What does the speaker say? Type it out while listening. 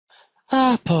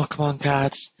Ah, Pokemon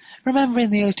cards. Remember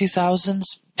in the early 2000s,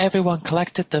 everyone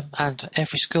collected them and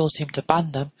every school seemed to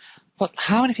ban them, but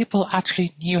how many people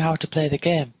actually knew how to play the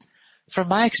game? From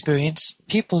my experience,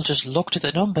 people just looked at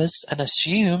the numbers and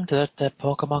assumed that the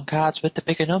Pokemon cards with the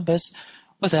bigger numbers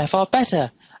were therefore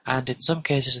better, and in some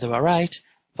cases they were right,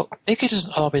 but bigger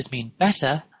doesn't always mean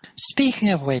better. Speaking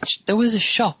of which, there was a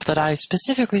shop that I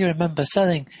specifically remember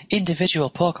selling individual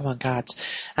Pokemon cards,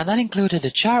 and that included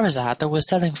a Charizard that was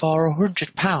selling for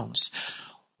 £100.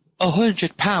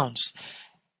 £100!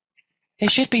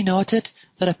 It should be noted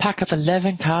that a pack of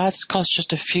 11 cards cost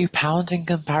just a few pounds in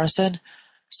comparison,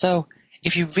 so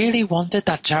if you really wanted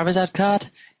that Charizard card,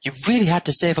 you really had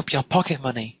to save up your pocket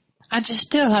money. And you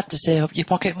still had to save up your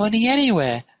pocket money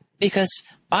anyway, because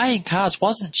buying cards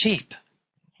wasn't cheap.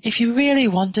 If you really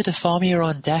wanted to form your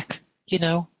own deck,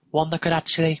 one that could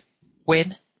actually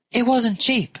win, it wasn't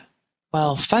cheap.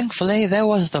 Well, thankfully there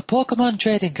was the Pokemon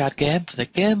trading card game for the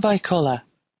Game Boy Color,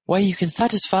 where you can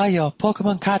satisfy your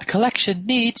Pokemon card collection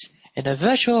needs in a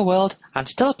virtual world and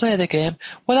still play the game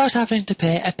without having to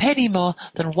pay a penny more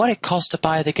than what it cost to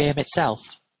buy the game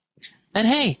itself. And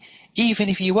hey, even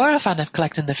if you were a fan of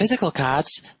collecting the physical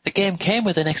cards, the game came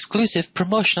with an exclusive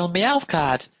promotional Meowth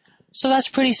card, so that's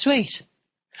pretty sweet.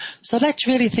 So let's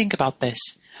really think about this.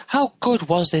 How good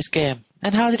was this game?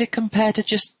 And how did it compare to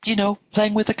just,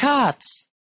 playing with the cards?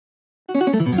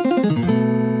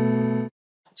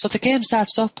 So the game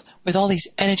starts up with all these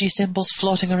energy symbols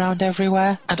floating around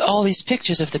everywhere, and all these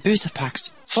pictures of the booster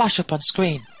packs flash up on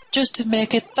screen, just to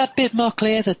make it that bit more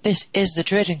clear that this is the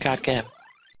trading card game.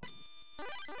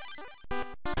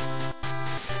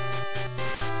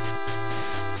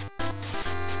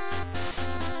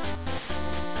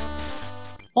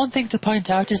 One thing to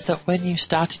point out is that when you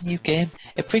start a new game,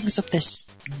 it brings up this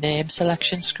name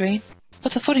selection screen.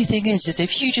 But the funny thing is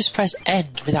if you just press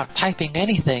end without typing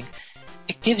anything,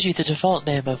 it gives you the default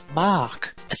name of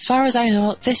Mark. As far as I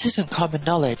know, this isn't common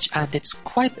knowledge, and it's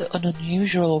quite an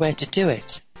unusual way to do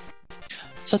it.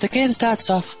 So the game starts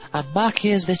off, and Mark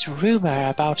hears this rumour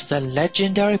about the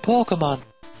legendary Pokemon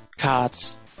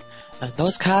cards. And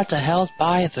those cards are held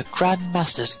by the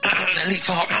Grandmasters. Elite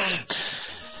Four.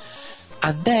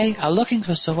 And they are looking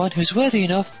for someone who's worthy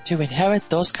enough to inherit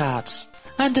those cards.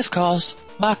 And of course,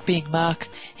 Mark being Mark,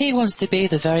 he wants to be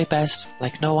the very best,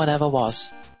 like no one ever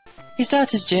was. He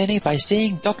starts his journey by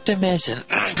seeing Dr. Mason,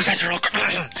 Professor Oak,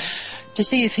 to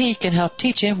see if he can help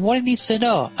teach him what he needs to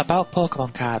know about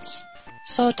Pokemon cards.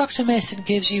 So Dr. Mason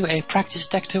gives you a practice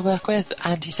deck to work with,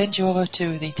 and he sends you over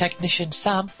to the technician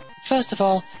Sam. First of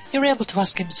all, you're able to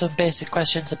ask him some basic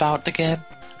questions about the game.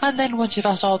 And then once you've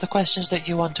asked all the questions that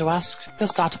you want to ask, he'll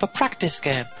start up a practice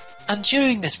game. And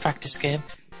during this practice game,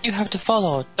 you have to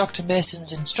follow Dr.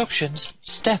 Mason's instructions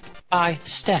step by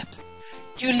step.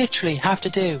 You literally have to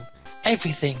do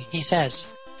everything he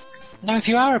says. Now if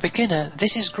you are a beginner,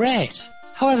 this is great.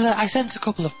 However, I sense a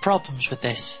couple of problems with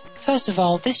this. First of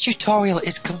all, this tutorial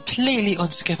is completely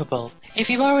unskippable.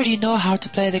 If you already know how to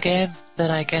play the game,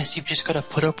 then I guess you've just got to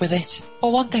put up with it.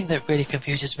 But one thing that really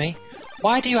confuses me,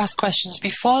 why do you ask questions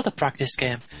before the practice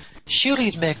game? Surely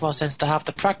it'd make more sense to have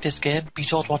the practice game, be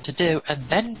told what to do, and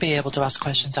then be able to ask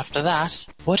questions after that.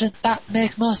 Wouldn't that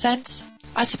make more sense?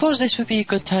 I suppose this would be a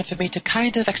good time for me to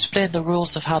kind of explain the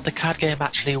rules of how the card game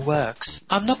actually works.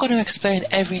 I'm not going to explain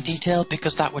every detail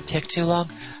because that would take too long.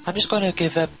 I'm just going to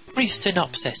give a brief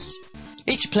synopsis.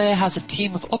 Each player has a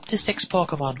team of up to 6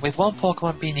 Pokemon, with one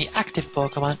Pokemon being the active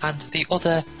Pokemon and the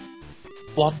other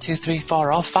 1, 2, 3,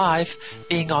 4 or 5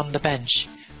 being on the bench.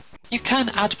 You can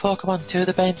add Pokemon to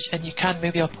the bench and you can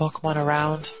move your Pokemon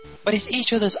around, but it's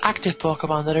each other's active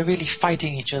Pokemon that are really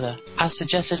fighting each other, as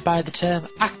suggested by the term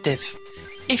active.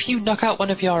 If you knock out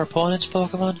one of your opponent's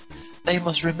Pokemon, they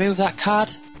must remove that card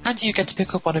and you get to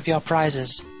pick up one of your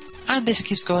prizes. And this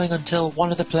keeps going until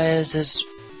one of the players has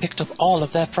picked up all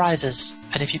of their prizes.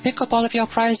 And if you pick up all of your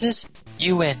prizes,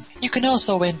 you win. You can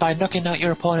also win by knocking out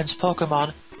your opponent's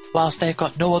Pokemon whilst they've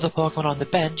got no other Pokemon on the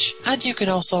bench, and you can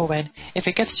also win if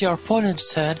it gets to your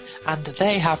opponent's turn and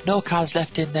they have no cards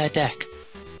left in their deck.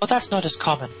 But that's not as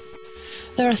common.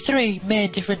 There are 3 main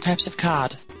different types of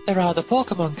card. There are the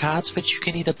Pokemon cards, which you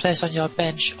can either place on your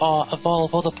bench or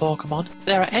evolve other Pokemon.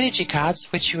 There are energy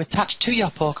cards, which you attach to your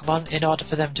Pokemon in order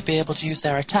for them to be able to use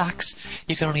their attacks.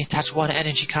 You can only attach 1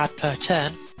 energy card per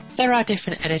turn. There are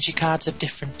different energy cards of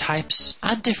different types,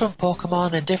 and different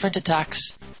Pokemon and different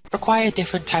attacks require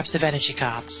different types of energy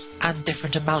cards, and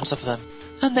different amounts of them.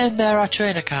 And then there are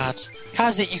trainer cards,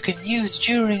 cards that you can use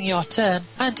during your turn,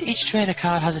 and each trainer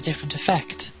card has a different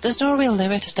effect. There's no real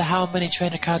limit as to how many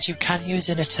trainer cards you can use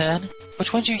in a turn,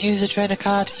 but once you use a trainer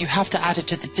card, you have to add it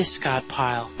to the discard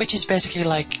pile, which is basically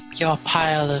like your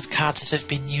pile of cards that have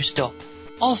been used up.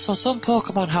 Also, some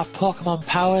Pokemon have Pokemon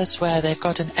powers where they've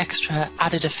got an extra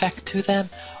added effect to them,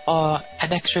 or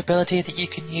an extra ability that you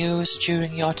can use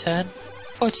during your turn.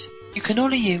 But you can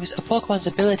only use a Pokemon's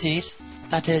abilities,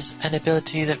 that is, an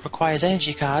ability that requires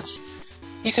energy cards,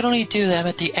 you can only do them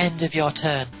at the end of your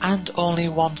turn, and only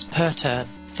once per turn.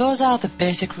 Those are the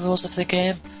basic rules of the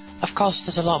game. Of course,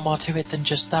 there's a lot more to it than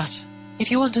just that. If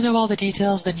you want to know all the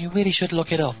details, then you really should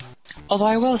look it up. Although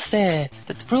I will say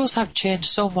that the rules have changed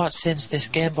somewhat since this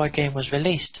Game Boy game was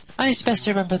released, and it's best to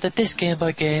remember that this Game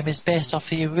Boy game is based off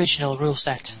the original rule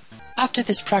set. After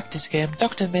this practice game,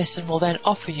 Dr. Mason will then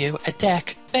offer you a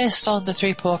deck based on the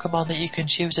 3 Pokemon that you can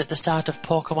choose at the start of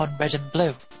Pokemon Red and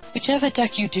Blue. Whichever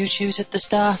deck you do choose at the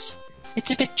start, it's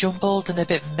a bit jumbled and a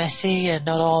bit messy and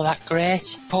not all that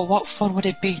great, but what fun would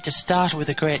it be to start with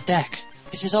a great deck?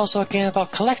 This is also a game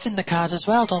about collecting the cards as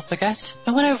well, don't forget.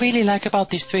 And what I really like about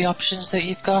these 3 options that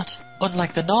you've got,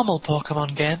 unlike the normal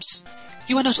Pokemon games,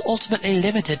 you are not ultimately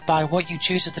limited by what you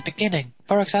choose at the beginning.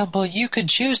 For example, you can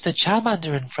choose the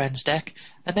Charmander and Friends deck,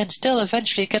 and then still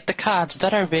eventually get the cards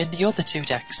that are in the other 2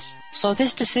 decks. So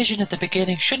this decision at the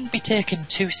beginning shouldn't be taken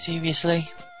too seriously.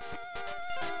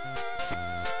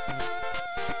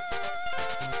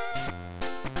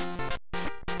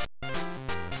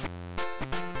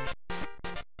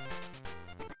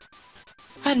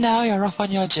 And now you're off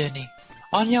on your journey.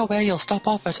 On your way you'll stop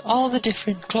off at all the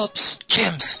different clubs,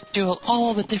 gyms, duel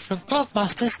all the different club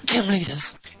masters, gym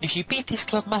leaders. If you beat these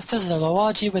club masters they'll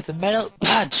award you with a medal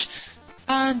badge.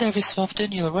 And every so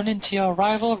often you'll run into your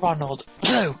rival Ronald.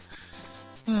 Blue!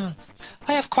 I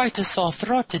have quite a sore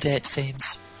throat today it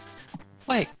seems.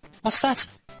 Wait, what's that?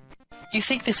 You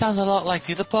think this sounds a lot like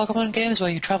the other Pokemon games where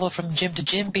you travel from gym to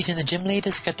gym beating the gym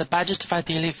leaders, get the badges to fight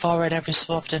the Elite Four and every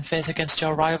so often face against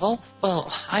your rival?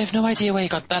 Well, I have no idea where you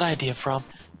got that idea from,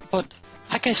 but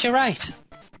I guess you're right.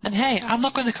 And hey, I'm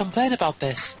not going to complain about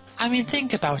this. I mean,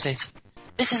 think about it.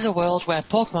 This is a world where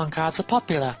Pokemon cards are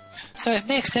popular, so it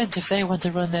makes sense if they want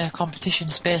to run their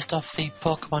competitions based off the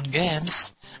Pokemon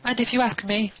games. And if you ask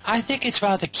me, I think it's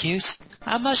rather cute.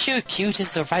 I'm not sure cute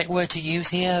is the right word to use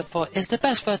here, but it's the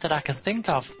best word that I can think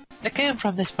of. The game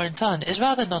from this point on is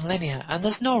rather non-linear, and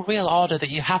there's no real order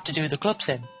that you have to do the clubs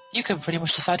in. You can pretty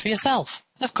much decide for yourself.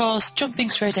 Of course, jumping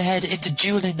straight ahead into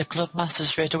dueling the club masters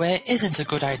straight away isn't a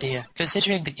good idea,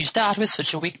 considering that you start with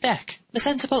such a weak deck. The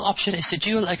sensible option is to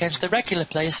duel against the regular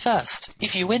players first.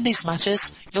 If you win these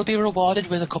matches, you'll be rewarded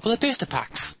with a couple of booster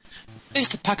packs.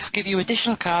 Booster packs give you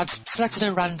additional cards selected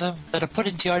at random that are put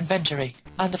into your inventory.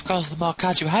 And of course, the more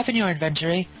cards you have in your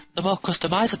inventory, the more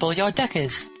customizable your deck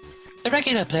is. The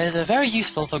regular players are very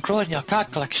useful for growing your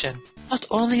card collection. Not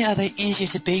only are they easier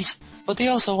to beat, but they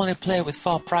also only play with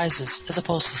 4 prizes as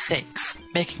opposed to 6,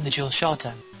 making the duel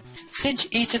shorter. Since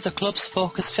each of the clubs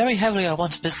focus very heavily on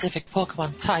one specific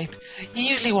Pokemon type, you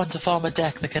usually want to form a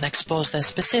deck that can expose their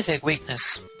specific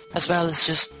weakness, as well as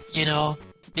just,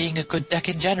 being a good deck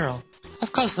in general.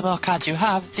 Of course, the more cards you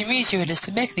have, the easier it is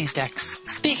to make these decks.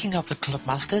 Speaking of the club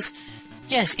masters,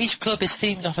 yes, each club is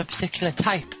themed off a particular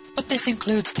type, but this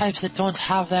includes types that don't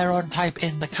have their own type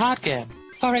in the card game.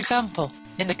 For example,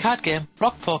 in the card game,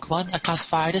 rock Pokemon are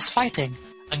classified as fighting,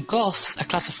 and ghosts are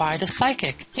classified as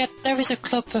psychic. Yet there is a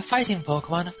club for fighting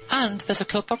Pokemon, and there's a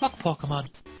club for rock Pokemon.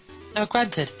 Now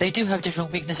granted, they do have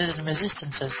different weaknesses and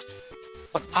resistances,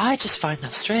 but I just find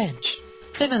that strange.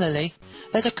 Similarly,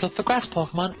 there's a club for grass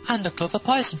Pokemon and a club for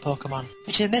poison Pokemon,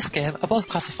 which in this game are both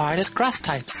classified as grass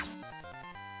types.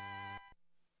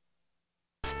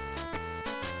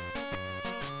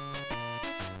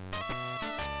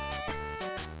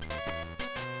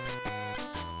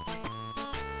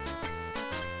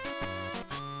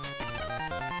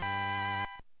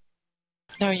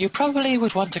 Now you probably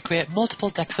would want to create multiple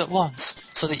decks at once,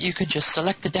 so that you can just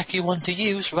select the deck you want to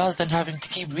use rather than having to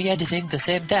keep re-editing the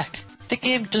same deck. The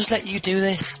game does let you do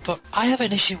this, but I have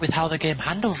an issue with how the game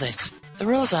handles it. The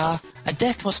rules are, a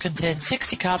deck must contain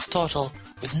 60 cards total,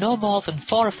 with no more than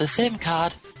 4 of the same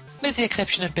card, with the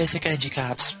exception of basic energy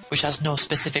cards, which has no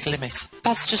specific limit.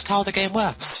 That's just how the game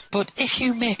works. But if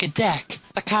you make a deck,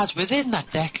 the cards within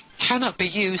that deck cannot be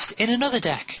used in another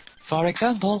deck. For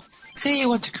example, say you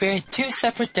want to create 2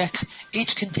 separate decks,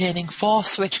 each containing 4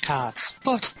 switch cards.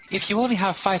 But if you only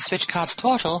have 5 switch cards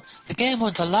total, the game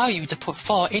won't allow you to put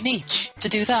 4 in each. To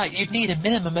do that, you'd need a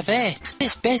minimum of 8.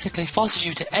 This basically forces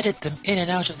you to edit them in and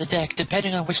out of the deck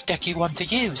depending on which deck you want to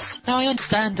use. Now I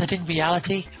understand that in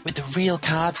reality, with the real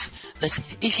cards, that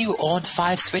if you owned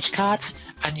 5 switch cards,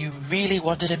 and you really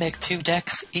wanted to make 2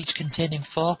 decks, each containing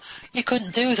 4, you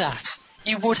couldn't do that.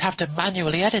 You would have to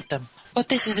manually edit them. But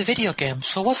this is a video game,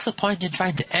 so what's the point in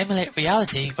trying to emulate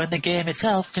reality when the game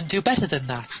itself can do better than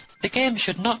that? The game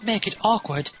should not make it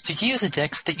awkward to use the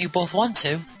decks that you both want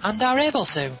to and are able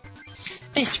to.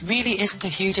 This really isn't a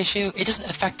huge issue, it doesn't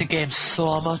affect the game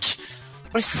so much,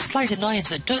 but it's a slight annoyance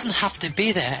that doesn't have to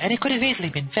be there and it could have easily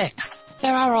been fixed.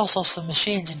 There are also some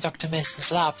machines in Dr.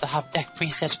 Mason's lab that have deck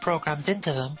presets programmed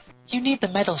into them. You need the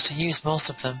medals to use most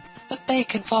of them, but they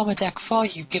can form a deck for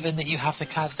you given that you have the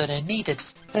cards that are needed.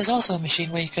 There's also a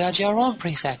machine where you could add your own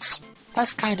presets.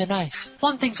 That's kinda nice.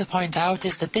 One thing to point out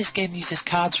is that this game uses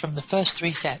cards from the first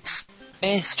 3 sets: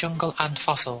 Base, Jungle and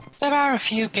Fossil. There are a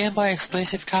few Game Boy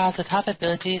exclusive cards that have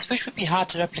abilities which would be hard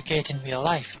to replicate in real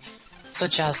life,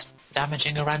 such as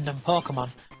damaging a random Pokemon.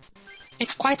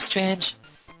 It's quite strange,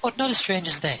 but not as strange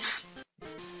as this.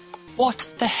 What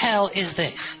the hell is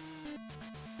this?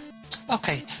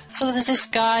 Okay, so there's this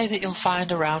guy that you'll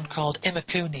find around called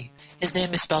Imakuni. His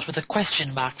name is spelled with a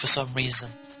question mark for some reason.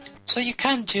 So you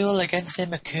can duel against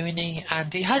Imakuni,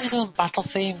 and he has his own battle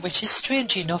theme, which is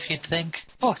strange enough you'd think,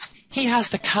 but he has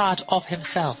the card of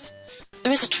himself.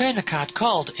 There is a trainer card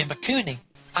called Imakuni,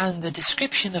 and the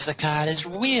description of the card is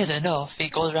weird enough. He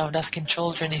goes around asking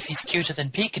children if he's cuter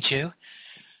than Pikachu,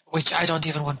 which I don't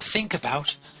even want to think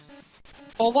about.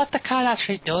 But what the card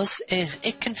actually does is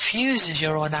it confuses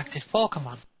your own active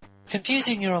Pokemon.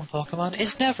 Confusing your own Pokemon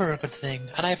is never a good thing,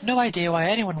 and I have no idea why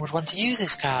anyone would want to use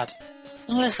this card.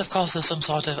 Unless, of course, there's some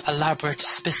sort of elaborate,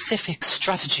 specific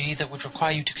strategy that would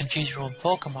require you to confuse your own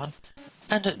Pokemon.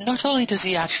 And not only does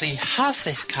he actually have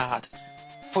this card,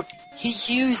 but he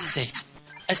uses it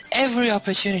at every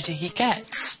opportunity he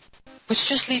gets. Which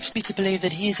just leads me to believe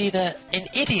that he is either an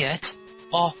idiot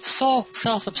or so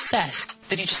self-obsessed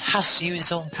that he just has to use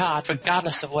his own card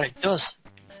regardless of what it does.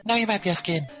 Now you might be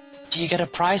asking, do you get a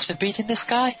prize for beating this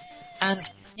guy? And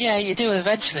yeah, you do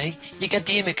eventually. You get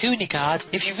the Imakuni card.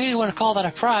 If you really want to call that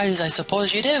a prize, I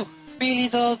suppose you do. Really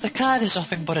though, the card is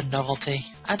nothing but a novelty.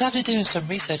 And after doing some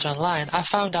research online, I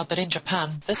found out that in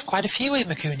Japan, there's quite a few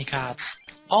Imakuni cards.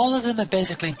 All of them are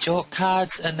basically joke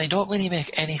cards and they don't really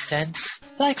make any sense.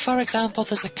 Like for example,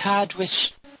 there's a card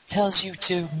which tells you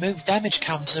to move damage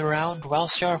counters around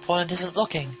whilst your opponent isn't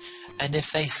looking. And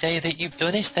if they say that you've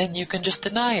done it, then you can just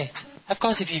deny it. Of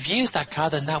course, if you've used that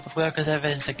card, then that would work as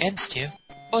evidence against you.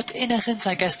 But in essence,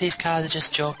 I guess these cards are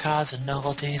just joke cards and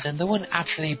novelties, and they wouldn't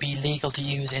actually be legal to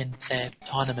use in, say,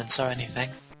 tournaments or anything.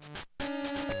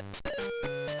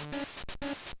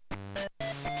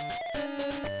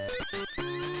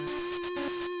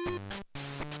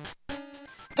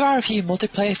 There are a few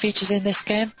multiplayer features in this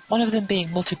game, one of them being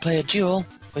multiplayer duel,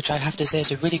 which I have to say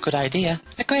is a really good idea.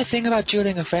 A great thing about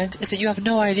dueling a friend is that you have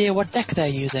no idea what deck they're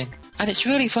using, and it's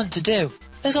really fun to do.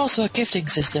 There's also a gifting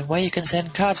system where you can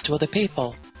send cards to other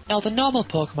people. Now the normal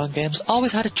Pokemon games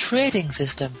always had a trading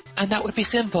system, and that would be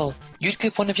simple. You'd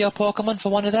give one of your Pokemon for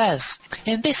one of theirs.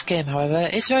 In this game, however,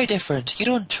 it's very different. You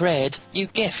don't trade, you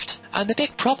gift. And the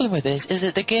big problem with this is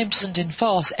that the game doesn't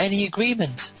enforce any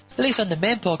agreement. At least on the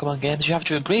main Pokemon games, you have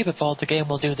to agree before the game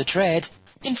will do the trade.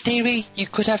 In theory, you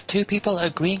could have 2 people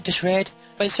agreeing to trade,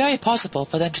 but it's very possible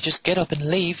for them to just get up and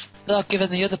leave without giving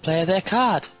the other player their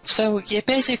card. So you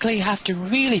basically have to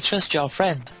really trust your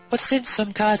friend. But since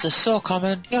some cards are so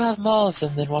common, you'll have more of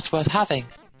them than what's worth having.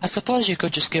 I suppose you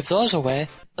could just give those away,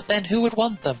 but then who would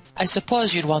want them? I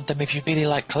suppose you'd want them if you really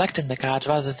like collecting the cards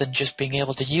rather than just being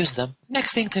able to use them.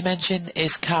 Next thing to mention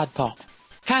is Card Pop.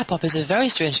 Card Pop is a very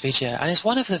strange feature, and it's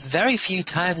one of the very few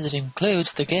times it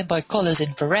includes the Game Boy Color's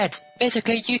infrared.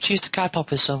 Basically, you choose to Card Pop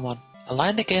with someone,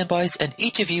 align the Game Boys, and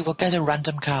each of you will get a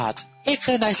random card. It's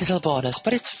a nice little bonus,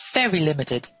 but it's very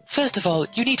limited. First of all,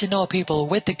 you need to know people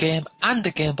with the game and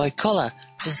the Game Boy Color,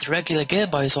 since the regular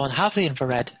Game Boys don't have the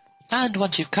infrared. And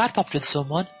once you've Card Popped with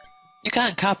someone, you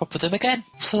can't Card Pop with them again.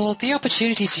 So the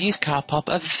opportunities to use Card Pop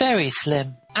are very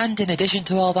slim. And in addition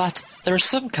to all that, there are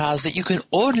some cards that you can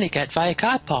only get via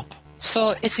Card Pop.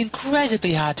 So it's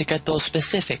incredibly hard to get those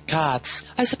specific cards.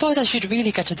 I suppose I should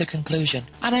really get to the conclusion.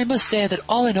 And I must say that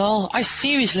all in all, I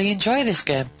seriously enjoy this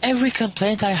game. Every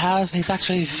complaint I have is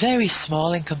actually very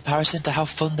small in comparison to how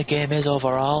fun the game is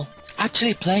overall.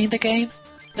 Actually playing the game,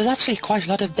 there's actually quite a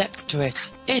lot of depth to it.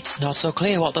 It's not so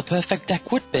clear what the perfect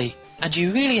deck would be, and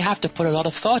you really have to put a lot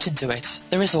of thought into it.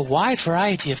 There is a wide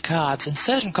variety of cards, and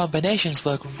certain combinations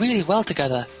work really well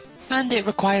together, and it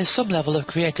requires some level of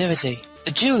creativity.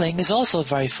 The dueling is also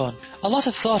very fun. A lot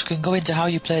of thought can go into how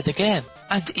you play the game,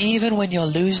 and even when you're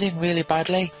losing really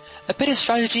badly, a bit of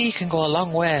strategy can go a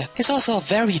long way. It's also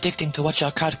very addicting to watch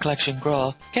your card collection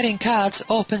grow. Getting cards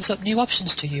opens up new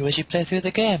options to you as you play through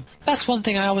the game. That's one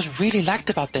thing I always really liked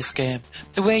about this game,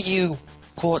 the way you,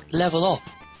 quote, level up.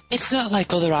 It's not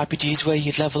like other RPGs where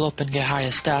you'd level up and get higher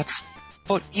stats,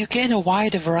 but you gain a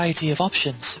wider variety of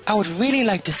options. I would really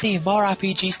like to see more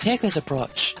RPGs take this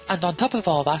approach, and on top of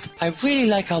all that, I really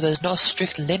like how there's no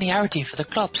strict linearity for the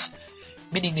clubs,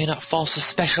 meaning you're not forced to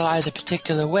specialise a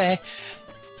particular way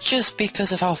just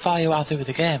because of how far you are through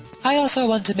the game. I also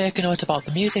want to make a note about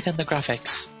the music and the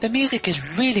graphics. The music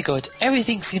is really good,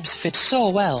 everything seems to fit so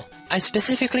well. I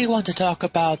specifically want to talk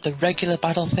about the regular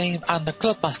battle theme and the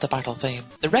Clubmaster battle theme.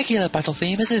 The regular battle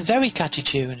theme is a very catchy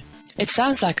tune. It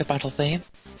sounds like a battle theme,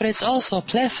 but it's also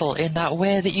playful in that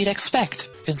way that you'd expect,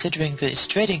 considering that it's a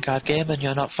trading card game and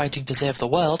you're not fighting to save the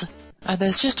world. And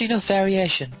there's just enough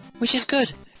variation, which is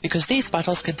good, because these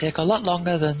battles can take a lot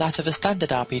longer than that of a standard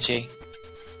RPG.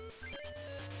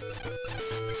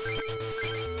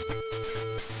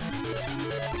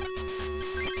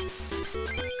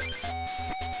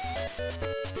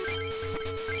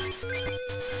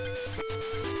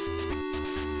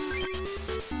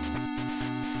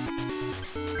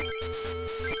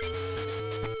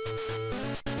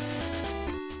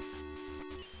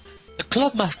 The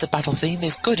Clubmaster battle theme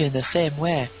is good in the same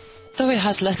way, though it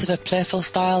has less of a playful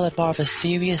style and more of a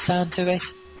serious sound to it.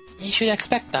 You should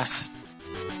expect that.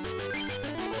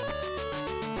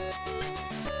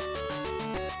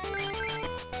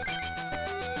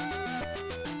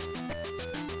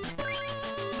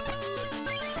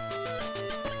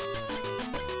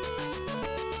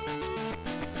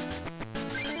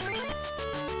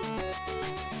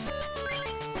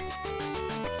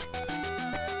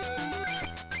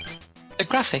 The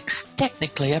graphics,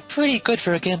 technically, are pretty good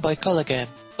for a Game Boy Color game,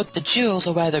 but the jewels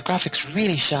are where the graphics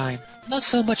really shine. Not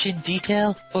so much in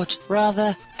detail, but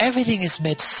rather, everything is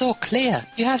made so clear.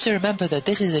 You have to remember that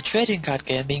this is a trading card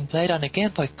game being played on a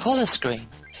Game Boy Color screen.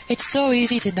 It's so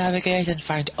easy to navigate and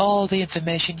find all the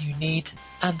information you need,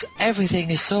 and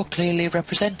everything is so clearly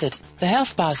represented. The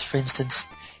health bars, for instance.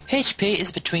 HP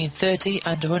is between 30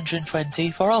 and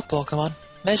 120 for all Pokemon,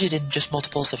 measured in just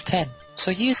multiples of 10. So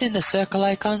using the circle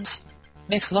icons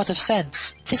makes a lot of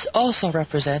sense. This also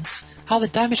represents how the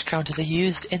damage counters are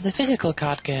used in the physical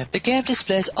card game. The game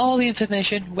displays all the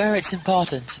information where it's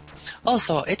important.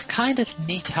 Also, it's kind of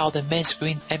neat how the main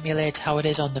screen emulates how it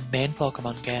is on the main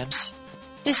Pokemon games.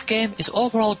 This game is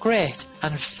overall great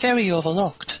and very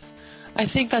overlooked. I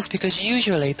think that's because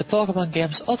usually the Pokemon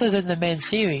games other than the main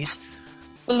series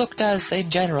were looked as, in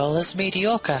general, as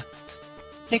mediocre.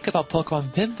 Think about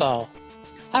Pokemon Pinball.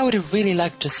 I would have really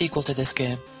liked a sequel to this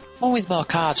game, one with more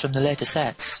cards from the later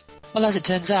sets. Well, as it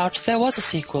turns out, there was a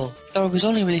sequel, though it was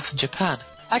only released in Japan.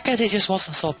 I guess it just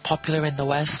wasn't so popular in the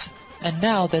West. And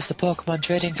now there's the Pokemon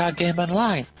trading card game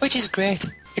online, which is great.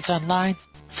 It's online,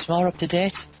 it's more up to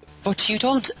date, but you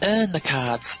don't earn the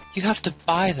cards, you have to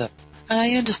buy them. And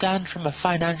I understand from a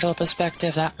financial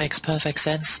perspective that makes perfect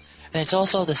sense, and it's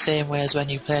also the same way as when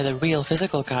you play the real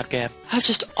physical card game. I've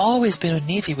just always been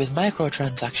uneasy with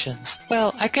microtransactions.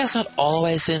 Well, I guess not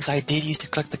always, since I did used to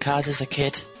collect the cards as a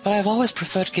kid, but I've always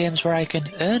preferred games where I can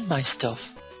earn my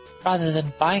stuff, rather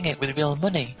than buying it with real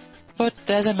money. But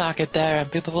there's a market there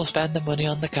and people will spend the money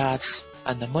on the cards,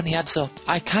 and the money adds up.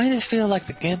 I kind of feel like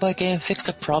the Game Boy game fixed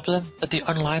a problem that the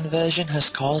online version has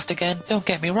caused again. Don't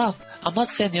get me wrong, I'm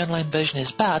not saying the online version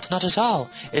is bad, not at all.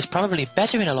 It's probably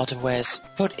better in a lot of ways.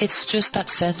 But it's just that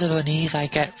sense of unease I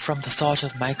get from the thought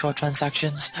of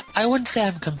microtransactions. I wouldn't say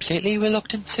I'm completely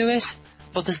reluctant to it,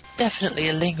 but there's definitely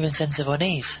a lingering sense of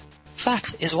unease.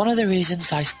 That is one of the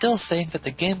reasons I still think that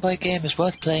the Game Boy game is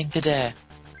worth playing today,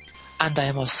 and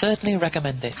I most certainly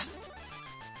recommend it.